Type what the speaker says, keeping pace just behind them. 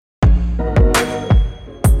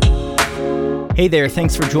Hey there,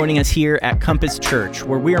 thanks for joining us here at Compass Church,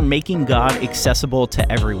 where we are making God accessible to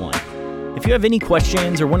everyone. If you have any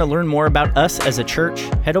questions or want to learn more about us as a church,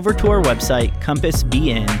 head over to our website,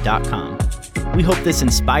 compassbn.com. We hope this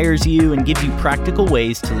inspires you and gives you practical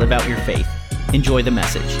ways to live out your faith. Enjoy the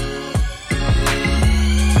message.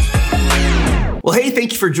 Well, hey,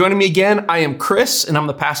 thank you for joining me again. I am Chris, and I'm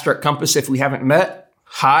the pastor at Compass. If we haven't met,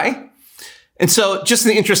 hi. And so just in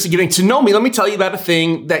the interest of getting to know me, let me tell you about a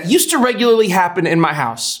thing that used to regularly happen in my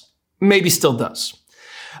house, maybe still does.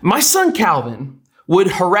 My son Calvin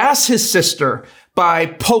would harass his sister by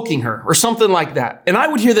poking her or something like that. And I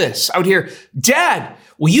would hear this. I would hear, "Dad,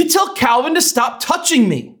 will you tell Calvin to stop touching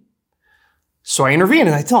me?" So I intervene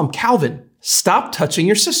and I tell him, "Calvin, stop touching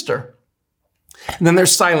your sister." And then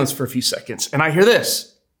there's silence for a few seconds. And I hear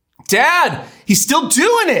this, "Dad, he's still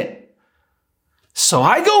doing it." So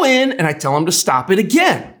I go in and I tell him to stop it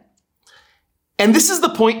again. And this is the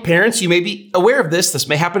point, parents, you may be aware of this. This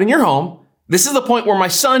may happen in your home. This is the point where my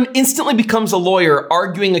son instantly becomes a lawyer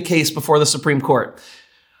arguing a case before the Supreme Court.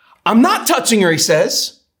 "I'm not touching her," he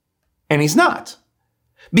says. And he's not.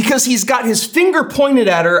 Because he's got his finger pointed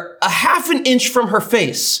at her a half an inch from her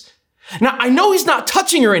face. Now, I know he's not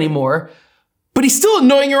touching her anymore, but he's still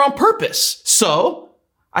annoying her on purpose. So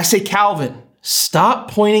I say, "Calvin,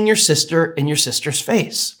 stop pointing your sister in your sister's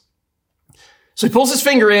face." So he pulls his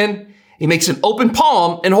finger in, he makes an open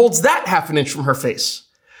palm and holds that half an inch from her face.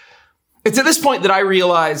 It's at this point that I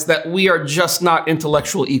realize that we are just not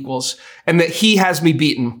intellectual equals and that he has me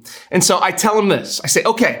beaten. And so I tell him this. I say,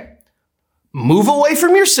 "Okay, move away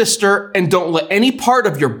from your sister and don't let any part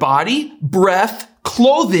of your body, breath,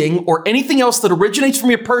 clothing, or anything else that originates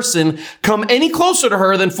from your person come any closer to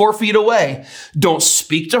her than 4 feet away. Don't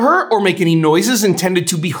speak to her or make any noises intended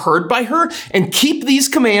to be heard by her, and keep these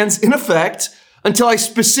commands in effect until I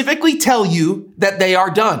specifically tell you that they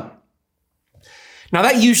are done." Now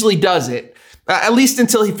that usually does it, at least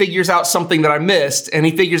until he figures out something that I missed, and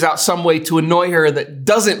he figures out some way to annoy her that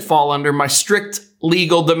doesn't fall under my strict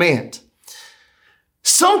legal demand.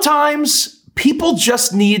 Sometimes people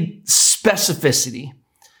just need specificity.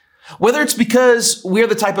 Whether it's because we're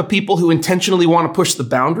the type of people who intentionally want to push the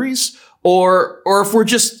boundaries, or if we're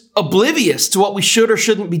just oblivious to what we should or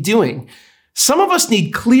shouldn't be doing, some of us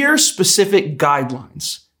need clear, specific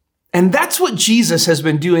guidelines. And that's what Jesus has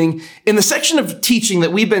been doing in the section of teaching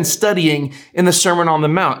that we've been studying in the Sermon on the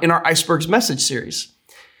Mount in our Icebergs message series.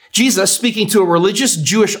 Jesus, speaking to a religious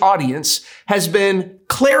Jewish audience, has been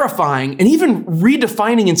clarifying and even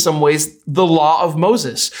redefining in some ways the law of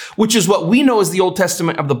Moses, which is what we know as the Old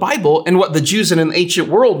Testament of the Bible and what the Jews in an ancient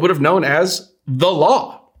world would have known as the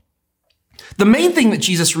law. The main thing that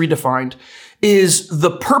Jesus redefined is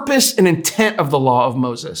the purpose and intent of the law of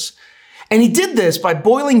Moses. And he did this by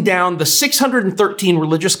boiling down the 613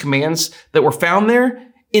 religious commands that were found there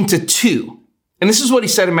into two. And this is what he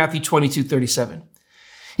said in Matthew 22:37.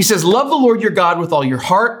 He says, "Love the Lord your God with all your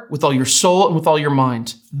heart, with all your soul, and with all your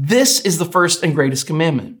mind. This is the first and greatest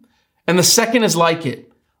commandment. And the second is like it.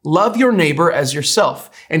 Love your neighbor as yourself."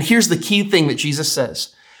 And here's the key thing that Jesus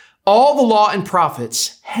says. "All the law and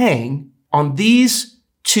prophets hang on these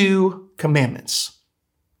two commandments."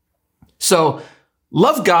 So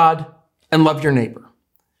love God and love your neighbor.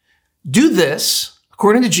 Do this,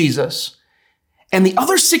 according to Jesus, and the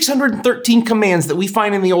other 613 commands that we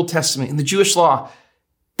find in the Old Testament, in the Jewish law,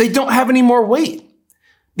 they don't have any more weight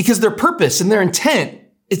because their purpose and their intent,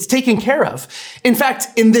 it's taken care of. In fact,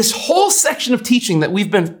 in this whole section of teaching that we've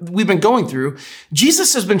been going through,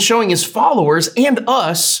 Jesus has been showing his followers and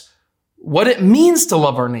us what it means to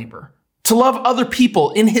love our neighbor, to love other people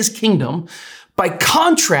in his kingdom by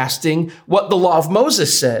contrasting what the law of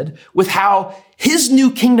Moses said with how his new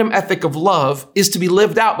kingdom ethic of love is to be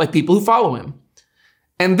lived out by people who follow him.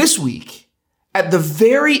 And this week, at the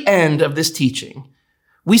very end of this teaching,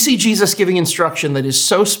 we see Jesus giving instruction that is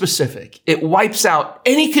so specific, it wipes out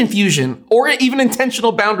any confusion or even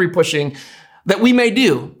intentional boundary pushing that we may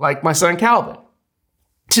do, like my son Calvin.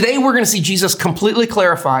 Today, we're going to see Jesus completely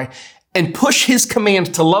clarify and push his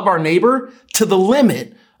command to love our neighbor to the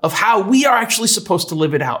limit of how we are actually supposed to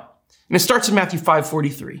live it out. And it starts in Matthew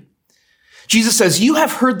 5:43. Jesus says, "You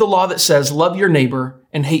have heard the law that says, love your neighbor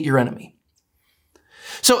and hate your enemy."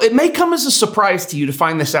 So it may come as a surprise to you to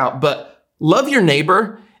find this out, but love your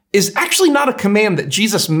neighbor is actually not a command that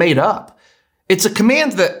Jesus made up. It's a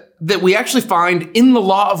command that we actually find in the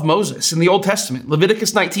law of Moses in the Old Testament.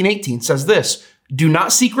 Leviticus 19:18 says this, "Do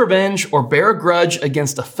not seek revenge or bear a grudge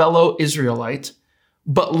against a fellow Israelite,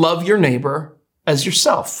 but love your neighbor as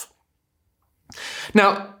yourself."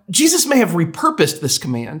 Now, Jesus may have repurposed this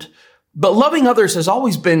command, but loving others has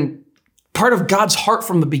always been part of God's heart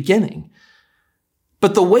from the beginning.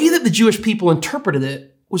 But the way that the Jewish people interpreted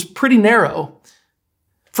it was pretty narrow.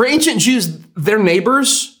 For ancient Jews, their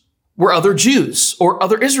neighbors were other Jews or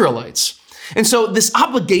other Israelites. And so this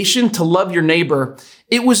obligation to love your neighbor,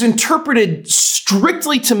 it was interpreted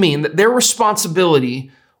strictly to mean that their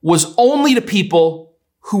responsibility was only to people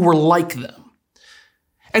who were like them.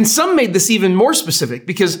 And some made this even more specific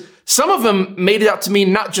because some of them made it out to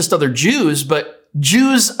mean not just other Jews, but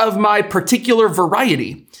Jews of my particular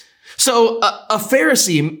variety. So a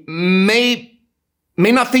Pharisee may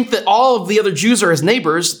not think that all of the other Jews are his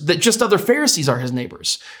neighbors, that just other Pharisees are his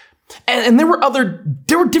neighbors. And there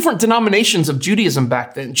were different denominations of Judaism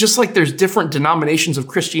back then, just like there's different denominations of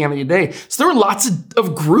Christianity today. So there were lots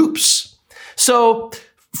of groups. So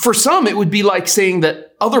for some, it would be like saying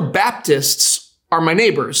that other Baptists are my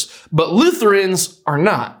neighbors, but Lutherans are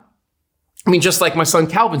not. I mean, just like my son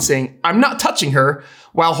Calvin saying, I'm not touching her,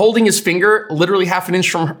 while holding his finger literally half an inch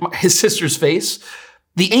from his sister's face.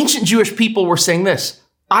 The ancient Jewish people were saying this,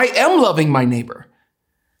 I am loving my neighbor.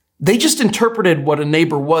 They just interpreted what a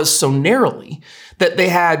neighbor was so narrowly that they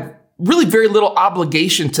had really very little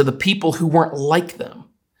obligation to the people who weren't like them.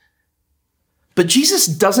 But Jesus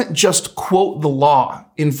doesn't just quote the law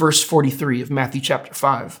in verse 43 of Matthew chapter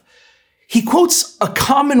 5. He quotes a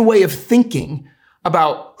common way of thinking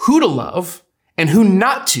about who to love and who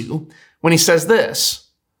not to when he says this,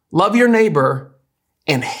 love your neighbor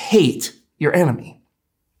and hate your enemy.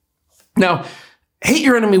 Now, hate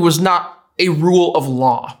your enemy was not a rule of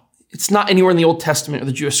law. It's not anywhere in the Old Testament or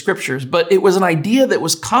the Jewish scriptures, but it was an idea that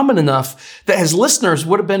was common enough that his listeners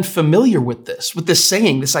would have been familiar with this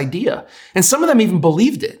saying, this idea. And some of them even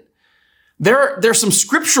believed it. There are some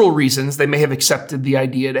scriptural reasons they may have accepted the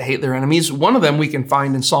idea to hate their enemies. One of them we can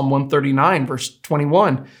find in Psalm 139, verse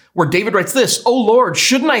 21, where David writes this, "O Lord,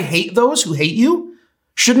 shouldn't I hate those who hate you?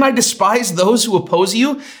 Shouldn't I despise those who oppose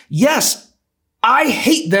you? Yes, I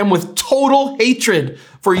hate them with total hatred,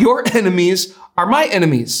 for your enemies are my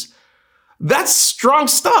enemies." That's strong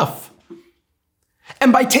stuff.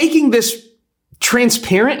 And by taking this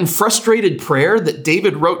transparent and frustrated prayer that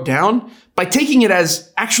David wrote down, by taking it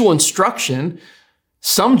as actual instruction,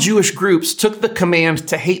 some Jewish groups took the command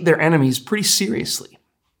to hate their enemies pretty seriously.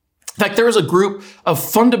 In fact, there was a group of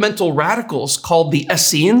fundamental radicals called the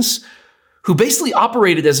Essenes who basically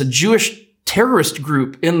operated as a Jewish terrorist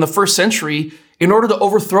group in the first century in order to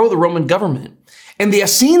overthrow the Roman government. And the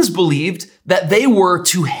Essenes believed that they were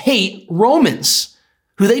to hate Romans,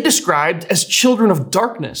 who they described as children of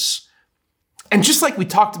darkness. And just like we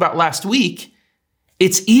talked about last week,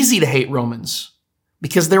 it's easy to hate Romans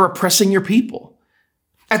because they're oppressing your people.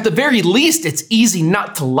 At the very least, it's easy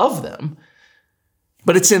not to love them.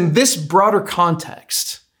 But it's in this broader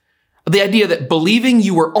context, the idea that believing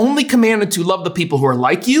you were only commanded to love the people who are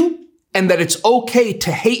like you and that it's okay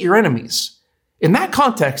to hate your enemies. In that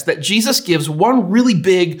context, that Jesus gives one really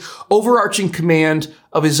big overarching command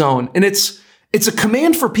of his own. And it's a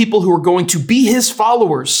command for people who are going to be his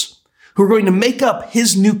followers, who are going to make up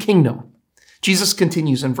his new kingdom. Jesus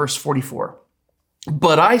continues in verse 44.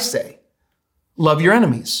 But I say, love your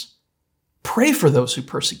enemies. Pray for those who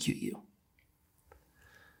persecute you.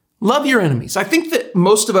 Love your enemies. I think that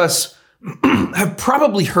most of us have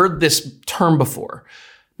probably heard this term before.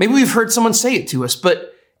 Maybe we've heard someone say it to us, but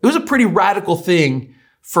it was a pretty radical thing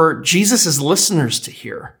for Jesus' listeners to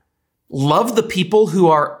hear. Love the people who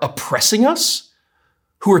are oppressing us,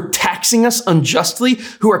 who are taxing us unjustly,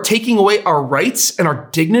 who are taking away our rights and our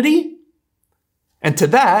dignity. And to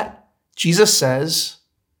that, Jesus says,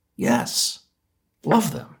 yes,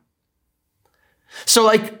 love them.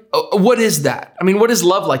 So what is that? I mean, what is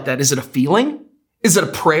love like that? Is it a feeling? Is it a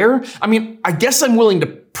prayer? I mean, I guess I'm willing to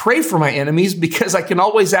pray for my enemies because I can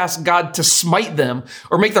always ask God to smite them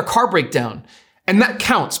or make their car break down. And that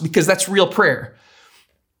counts because that's real prayer.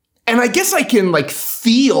 And I guess I can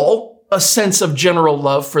feel a sense of general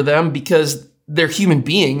love for them because they're human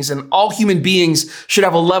beings and all human beings should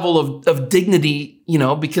have a level of dignity,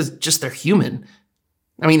 because just they're human.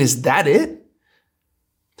 I mean, is that it?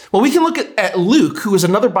 Well, we can look at Luke, who is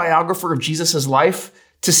another biographer of Jesus' life,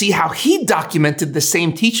 to see how he documented the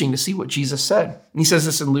same teaching, to see what Jesus said. And he says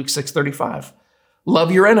this in Luke 6:35.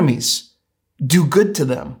 Love your enemies, do good to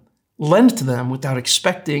them, lend to them without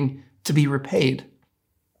expecting to be repaid.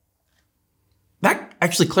 That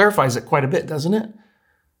actually clarifies it quite a bit, doesn't it?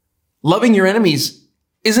 Loving your enemies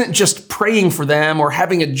isn't just praying for them or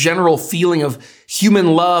having a general feeling of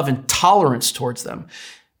human love and tolerance towards them.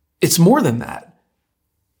 It's more than that.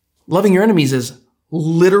 Loving your enemies is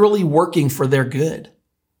literally working for their good.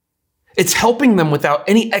 It's helping them without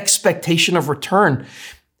any expectation of return.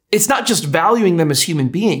 It's not just valuing them as human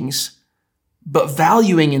beings, but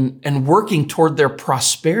valuing and working toward their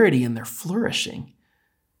prosperity and their flourishing.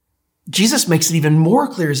 Jesus makes it even more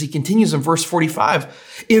clear as he continues in verse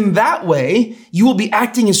 45. In that way, you will be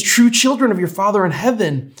acting as true children of your Father in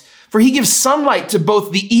heaven. For he gives sunlight to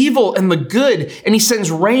both the evil and the good, and he sends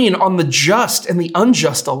rain on the just and the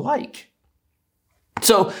unjust alike.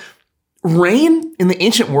 So, rain in the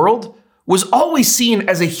ancient world was always seen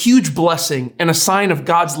as a huge blessing and a sign of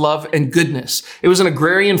God's love and goodness. It was an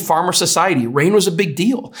agrarian farmer society. Rain was a big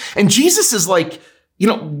deal. And Jesus is like,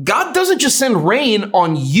 God doesn't just send rain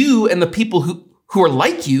on you and the people who are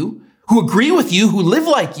like you, who agree with you, who live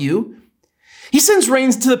like you. He sends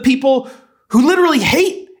rain to the people who literally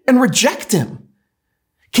hate and reject him.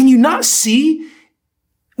 Can you not see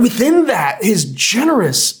within that his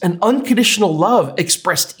generous and unconditional love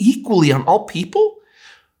expressed equally on all people?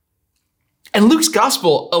 And Luke's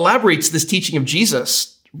gospel elaborates this teaching of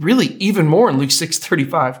Jesus really even more in Luke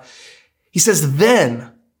 6:35. He says,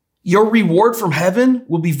 then your reward from heaven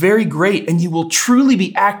will be very great, and you will truly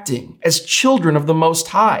be acting as children of the Most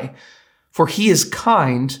High, for he is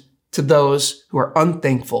kind to those who are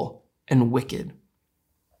unthankful and wicked.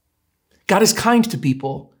 God is kind to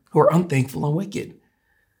people who are unthankful and wicked,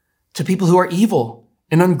 to people who are evil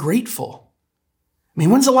and ungrateful. I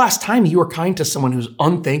mean, when's the last time you were kind to someone who's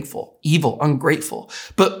unthankful, evil, ungrateful?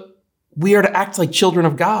 But we are to act like children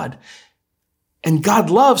of God. And God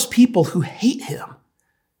loves people who hate him.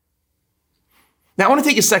 Now, I want to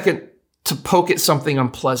take a second to poke at something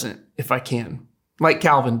unpleasant, if I can, like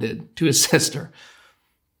Calvin did to his sister.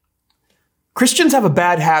 Christians have a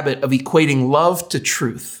bad habit of equating love to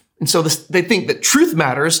truth. And so they think that truth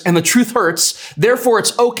matters and the truth hurts. Therefore,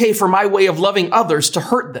 it's okay for my way of loving others to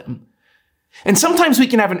hurt them. And sometimes we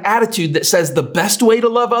can have an attitude that says the best way to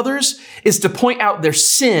love others is to point out their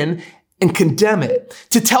sin and condemn it,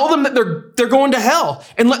 to tell them that they're going to hell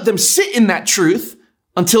and let them sit in that truth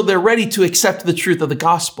until they're ready to accept the truth of the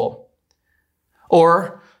gospel.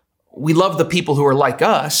 Or we love the people who are like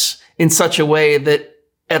us in such a way that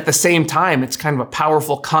at the same time, it's kind of a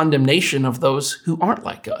powerful condemnation of those who aren't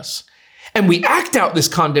like us. And we act out this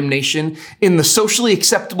condemnation in the socially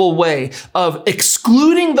acceptable way of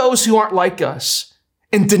excluding those who aren't like us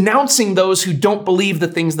and denouncing those who don't believe the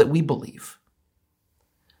things that we believe.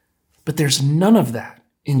 But there's none of that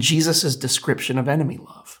in Jesus' description of enemy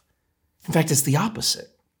love. In fact, it's the opposite.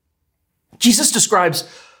 Jesus describes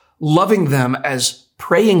loving them as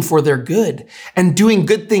praying for their good and doing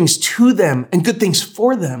good things to them and good things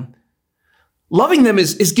for them. Loving them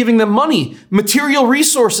is giving them money, material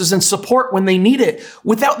resources, and support when they need it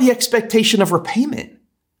without the expectation of repayment.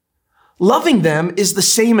 Loving them is the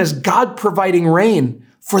same as God providing rain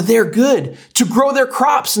for their good, to grow their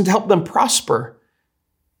crops and to help them prosper.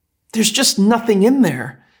 There's just nothing in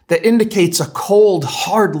there that indicates a cold,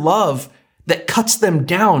 hard love that cuts them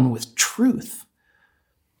down with truth.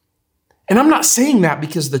 And I'm not saying that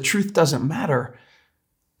because the truth doesn't matter,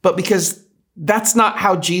 but because that's not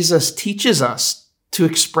how Jesus teaches us to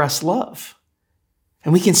express love.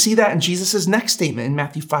 And we can see that in Jesus' next statement in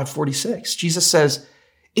Matthew 5:46. Jesus says,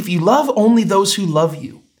 if you love only those who love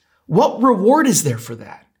you, what reward is there for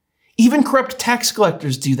that? Even corrupt tax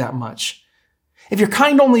collectors do that much. If you're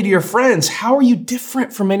kind only to your friends, how are you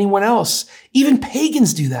different from anyone else? Even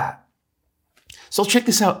pagans do that. So check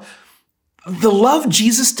this out. The love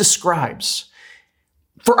Jesus describes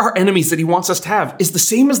for our enemies that he wants us to have is the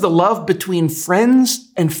same as the love between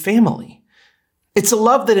friends and family. It's a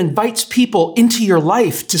love that invites people into your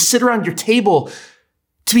life to sit around your table,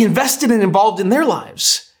 to be invested and involved in their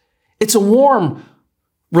lives. It's a warm,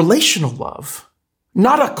 relational love,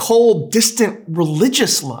 not a cold, distant,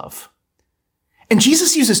 religious love. And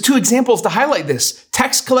Jesus uses two examples to highlight this,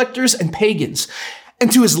 tax collectors and pagans.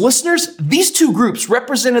 And to his listeners, these two groups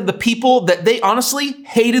represented the people that they honestly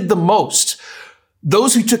hated the most.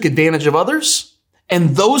 Those who took advantage of others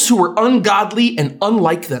and those who were ungodly and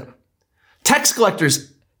unlike them. Tax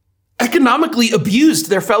collectors economically abused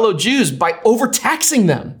their fellow Jews by overtaxing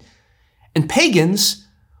them. And pagans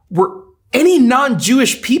were any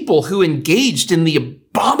non-Jewish people who engaged in the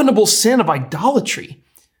abominable sin of idolatry.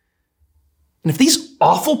 And if these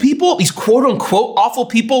awful people, these quote unquote awful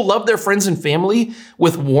people love their friends and family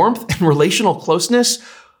with warmth and relational closeness,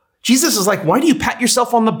 Jesus is like, why do you pat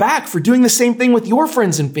yourself on the back for doing the same thing with your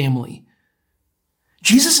friends and family?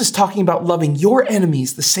 Jesus is talking about loving your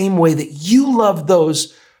enemies the same way that you love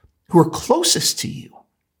those who are closest to you.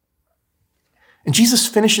 And Jesus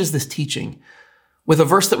finishes this teaching with a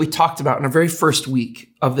verse that we talked about in our very first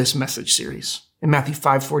week of this message series in Matthew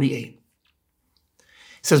 5:48. It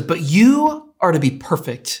says, but you are to be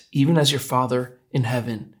perfect, even as your Father in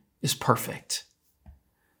heaven is perfect.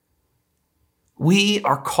 we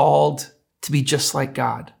are called to be just like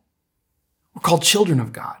God. We're called children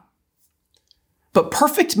of God. But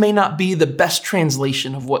perfect may not be the best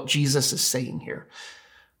translation of what Jesus is saying here.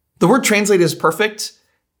 The word translated as perfect,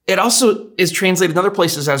 it also is translated in other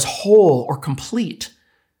places as whole or complete.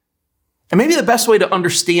 And maybe the best way to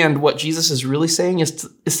understand what Jesus is really saying is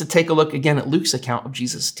to take a look again at Luke's account of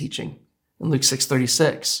Jesus' teaching. In Luke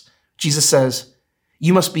 6:36, Jesus says,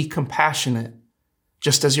 "You must be compassionate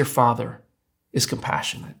just as your Father is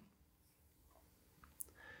compassionate."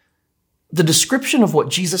 The description of what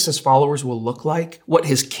Jesus' followers will look like, what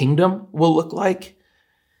his kingdom will look like,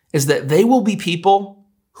 is that they will be people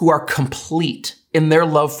who are complete in their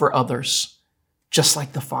love for others, just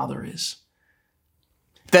like the Father is.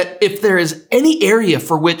 That if there is any area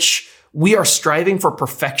for which we are striving for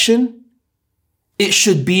perfection, it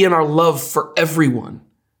should be in our love for everyone,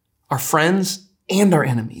 our friends and our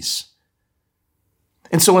enemies.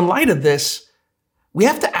 And so in light of this, we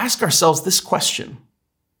have to ask ourselves this question: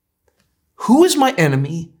 who is my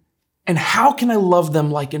enemy and how can I love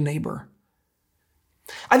them like a neighbor?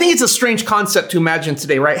 I think it's a strange concept to imagine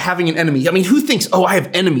today, right? Having an enemy. I mean, who thinks, oh, I have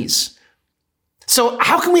enemies? So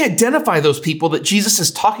how can we identify those people that Jesus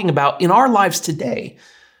is talking about in our lives today?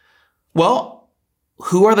 Well,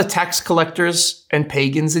 who are the tax collectors and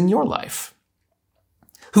pagans in your life?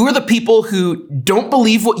 Who are the people who don't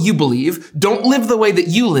believe what you believe, don't live the way that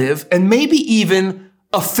you live, and maybe even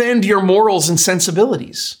offend your morals and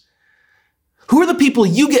sensibilities? Who are the people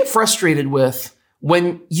you get frustrated with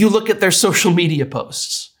when you look at their social media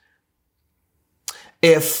posts?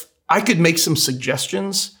 If I could make some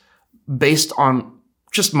suggestions based on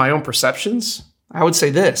just my own perceptions, I would say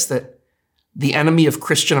this, that the enemy of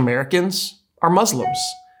Christian Americans are Muslims.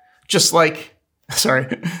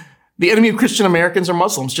 The enemy of Christian Americans are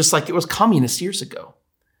Muslims, just like it was communists years ago.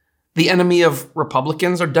 The enemy of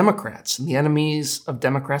Republicans are Democrats, and the enemies of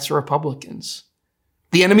Democrats are Republicans.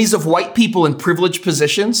 The enemies of white people in privileged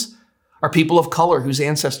positions are people of color whose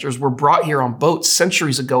ancestors were brought here on boats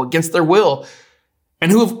centuries ago against their will,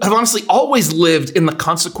 and who have honestly always lived in the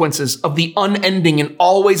consequences of the unending and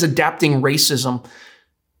always adapting racism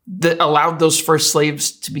that allowed those first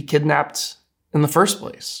slaves to be kidnapped in the first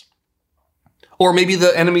place. Or maybe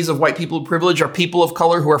the enemies of white people of privilege are people of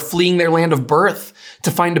color who are fleeing their land of birth to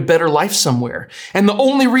find a better life somewhere. And the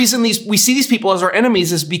only reason we see these people as our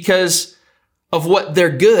enemies is because of what their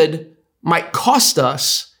good might cost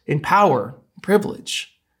us in power and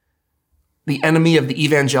privilege. The enemy of the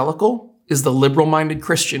evangelical is the liberal-minded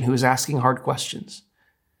Christian who is asking hard questions.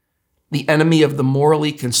 The enemy of the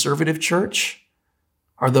morally conservative church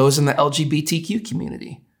are those in the LGBTQ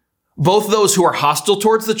community. Both those who are hostile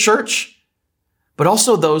towards the church, but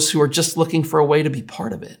also those who are just looking for a way to be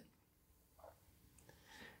part of it.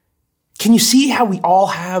 Can you see how we all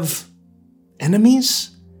have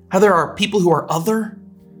enemies? How there are people who are other?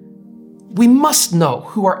 We must know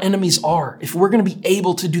who our enemies are if we're going to be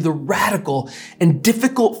able to do the radical and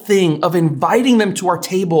difficult thing of inviting them to our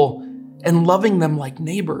table and loving them like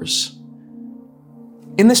neighbors.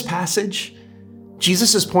 In this passage,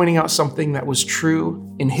 Jesus is pointing out something that was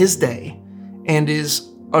true in his day and is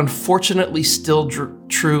unfortunately still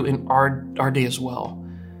true in our day as well.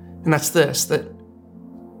 And that's this, that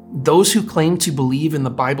those who claim to believe in the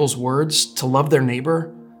Bible's words to love their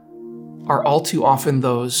neighbor are all too often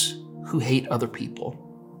those who hate other people.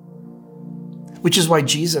 Which is why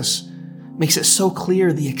Jesus makes it so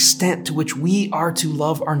clear the extent to which we are to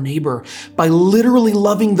love our neighbor by literally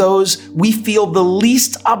loving those we feel the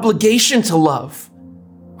least obligation to love,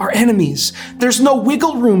 our enemies. There's no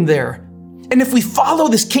wiggle room there. And if we follow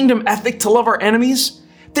this kingdom ethic to love our enemies,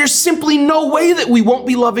 there's simply no way that we won't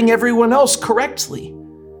be loving everyone else correctly.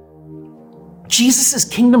 Jesus'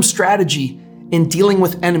 kingdom strategy in dealing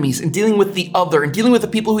with enemies, in dealing with the other, in dealing with the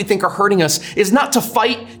people who we think are hurting us is not to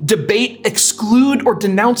fight, debate, exclude, or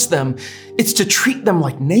denounce them. It's to treat them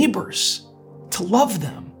like neighbors, to love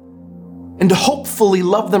them, and to hopefully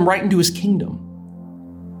love them right into his kingdom.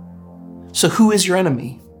 So who is your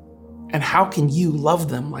enemy? And how can you love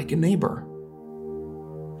them like a neighbor?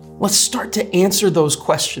 Let's start to answer those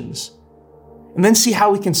questions and then see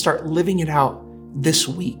how we can start living it out this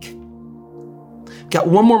week. Got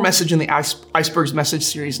one more message in the Icebergs message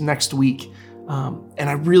series next week. And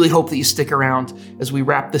I really hope that you stick around as we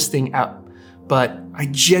wrap this thing up. But I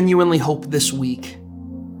genuinely hope this week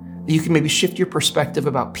that you can maybe shift your perspective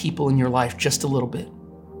about people in your life just a little bit.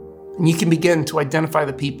 And you can begin to identify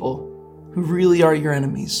the people who really are your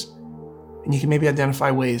enemies. And you can maybe identify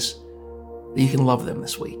ways that you can love them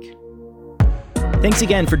this week. Thanks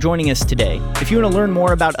again for joining us today. If you want to learn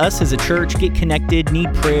more about us as a church, get connected,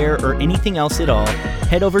 need prayer, or anything else at all,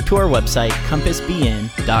 head over to our website,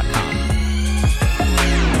 compassbn.com.